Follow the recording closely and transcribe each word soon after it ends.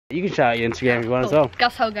You can shout out your Instagram if you want as well.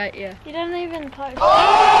 Gus Holgate, yeah. You don't even post.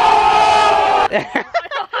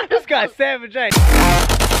 This guy's savage, eh?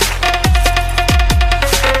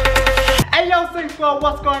 Hey yo, Singh Squad,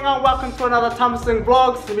 what's going on? Welcome to another Tama Singh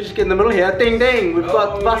vlogs. Let me just get in the middle here. Ding ding. We've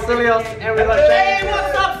got Vasilios and we've got James. Hey,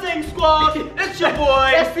 what's up, Singh Squad? It's your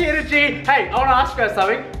boy. That's the energy. Hey, I want to ask you guys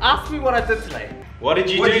something. Ask me what I did today. What did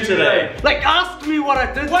you do today? Like, ask me what I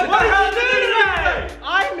did today. What did you do today?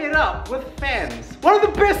 I met up with fans. One of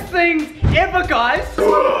the best things ever, guys. That's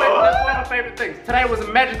one of my favorite things. Today was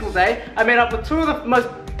a magical day. I met up with two of the most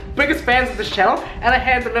biggest fans of this channel, and I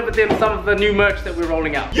hand delivered them some of the new merch that we're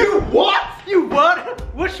rolling out. You what? You what?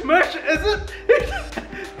 Which merch is it?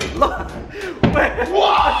 What?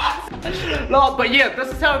 No, but yeah, this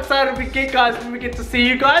is how excited we get, guys, when we get to see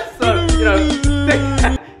you guys. So, you know,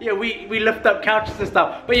 yeah, we lift up couches and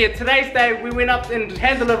stuff. But yeah, today's day, we went up and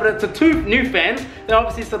hand delivered it to two new fans. They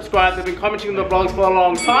obviously subscribed, they've been commenting on the vlogs for a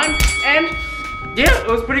long time, and yeah,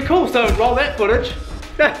 it was pretty cool. So roll that footage.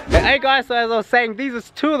 Hey guys, so as I was saying, these are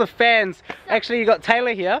two of the fans. Actually, you got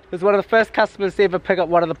Taylor here, who's one of the first customers to ever pick up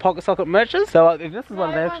one of the pocket socket merches. So this is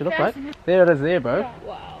what they actually look like. There it is there, bro.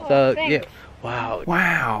 Wow. So yeah, wow.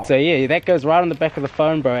 Wow. So yeah, that goes right on the back of the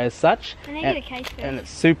phone, bro, as such. And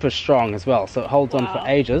it's super strong as well, so it holds on for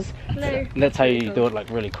ages. Glue. And that's how you do it,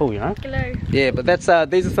 like really cool, you know? Glue. Yeah, but that's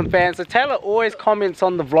these are some fans. So Taylor always comments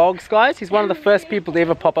on the vlogs, guys. He's one of the first people to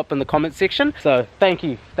ever pop up in the comment section. So thank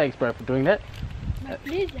you. Thanks, bro, for doing that.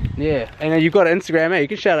 Yeah, and you've got an Instagram, eh? You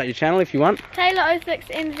can shout out your channel if you want.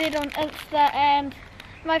 Taylor06NZ on Insta, and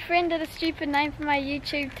my friend did a stupid name for my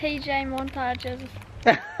YouTube, TJ Montages.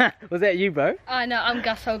 Was that you, bro? No, I'm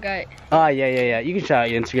Gus Holgate. Oh, yeah. You can shout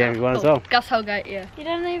out your Instagram if you want as well. Gus Holgate, yeah. You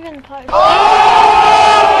don't even post.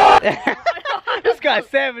 This guy's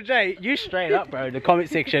savage, eh? You straight up, bro, in the comment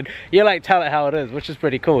section. You like tell it how it is, which is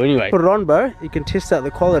pretty cool anyway. Put it on, bro. You can test out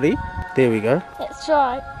the quality. There we go. That's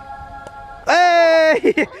right.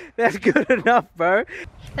 Hey! That's good enough, bro.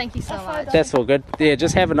 Thank you so much. That's all good. Yeah,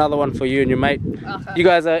 just have another one for you and your mate. Okay. You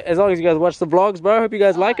guys, as long as you guys watch the vlogs, bro, hope you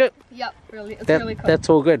guys like it. Yep, really, it's really cool. That's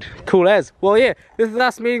all good. Cool as. Well, yeah, this is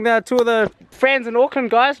us meeting two of the friends in Auckland,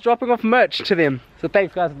 guys, dropping off merch to them. So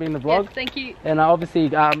thanks, guys, for being in the vlog. Yes, thank you. And obviously,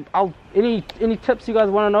 any tips you guys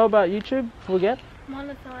want to know about YouTube before we get?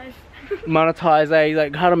 Monetize. Monetize, eh?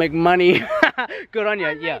 Like how to make money. Good on you.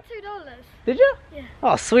 I made Yeah. $2. Did you? Yeah.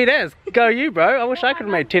 Oh, sweet as. Go you, bro. I wish I could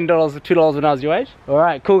have made $10 or $2 when I was your age.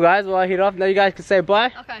 Alright, cool guys. Well, I head off. Now you guys can say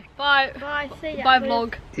bye. Okay, bye. Bye, see ya. Bye,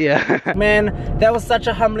 vlog. Yeah. Man, that was such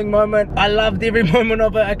a humbling moment. I loved every moment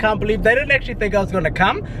of it. I can't believe they didn't actually think I was going to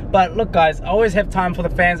come. But look guys, I always have time for the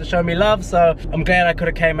fans that show me love, so I'm glad I could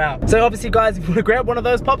have came out. So obviously guys, if you want to grab one of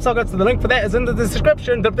those pop sockets, the link for that is in the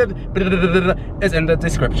description. Is in the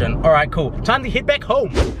description. Alright, cool. Time to head back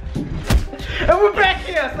home. And we're back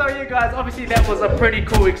here. So yeah guys, obviously that was a pretty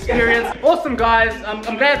cool experience. Awesome guys. I'm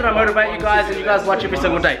glad that I motivate you guys and you guys watch every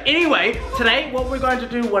single day. Anyway, today what we're going to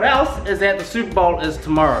do, what else, is that the Super Bowl is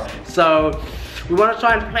tomorrow. So we want to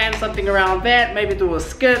try and plan something around that, maybe do a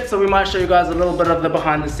skit, so we might show you guys a little bit of the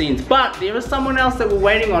behind the scenes. But there is someone else that we're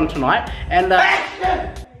waiting on tonight, and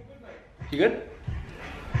you good?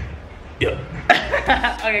 Yeah.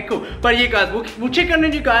 Okay, cool. But yeah guys, we'll check on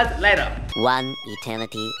you guys later. One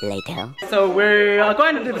eternity later. So we're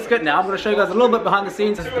going to do the skit now. I'm going to show you guys a little bit behind the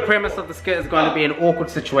scenes. The premise of the skit is going to be an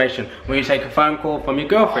awkward situation where you take a phone call from your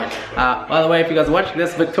girlfriend. By the way, if you guys are watching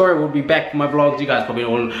this, Victoria will be back for my vlogs. You guys probably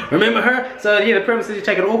all remember her. So yeah, the premise is you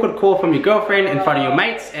take an awkward call from your girlfriend in front of your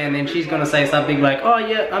mates, and then she's going to say something like, oh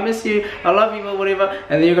yeah, I miss you, I love you, or whatever.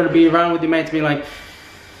 And then you're going to be around with your mates being like,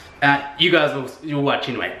 you guys you'll watch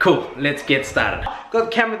anyway. Cool, let's get started. Got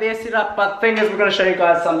the camera there set up, but the thing is we're going to show you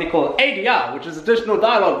guys something called ADR, which is additional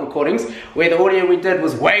dialogue recordings, where the audio we did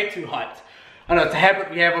was way too hyped. I know it's a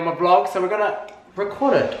habit we have on my vlog, so we're going to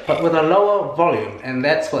record it, but with a lower volume, and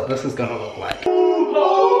that's what this is going to look like.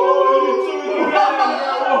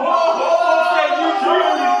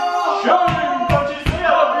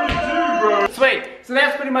 Sweet. So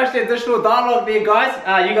that's pretty much the additional dialogue there, guys.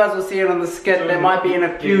 You guys will see it on the skit. That might be in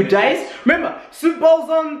a few days. Remember, Super Bowl's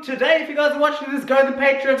on today. If you guys are watching this, go to the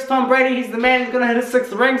Patriots. Tom Brady, he's the man. He's going to hit his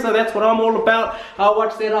 6th ring, so that's what I'm all about. I'll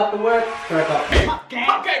watch that after work. Yeah,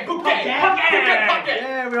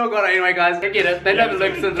 we all got it anyway, guys. Get it. They know the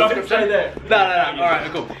links in the description. No.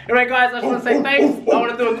 Alright, cool. Anyway, guys, I just want to say thanks. I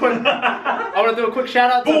want to do a quick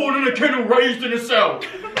shout out. Born in a kennel, raised in a cell.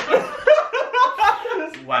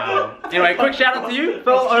 Wow. Anyway, quick shout out to you,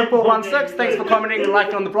 Phil0416. Thanks for commenting and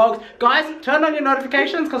liking on the vlogs. Guys, turn on your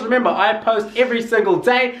notifications, because remember, I post every single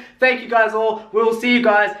day. Thank you guys all. We'll see you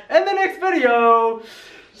guys in the next video.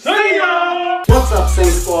 See ya! What's up, Singh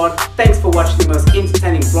Squad? Thanks for watching the most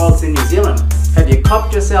entertaining vlogs in New Zealand. Have you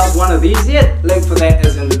copped yourself one of these yet? Link for that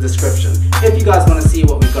is in the description. If you guys want to see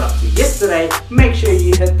what we got up to yesterday, make sure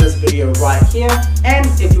you hit this video right here. And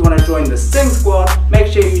if you want to join the Singh Squad,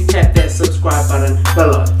 make sure you tap that subscribe button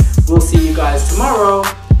below. We'll see you guys tomorrow.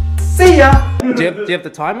 See ya! Do you have the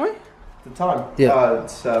time, Wei? The time? Yeah.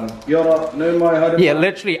 It's Yora, no my Yeah,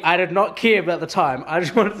 literally, I did not care about the time. I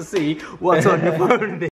just wanted to see what's on your phone.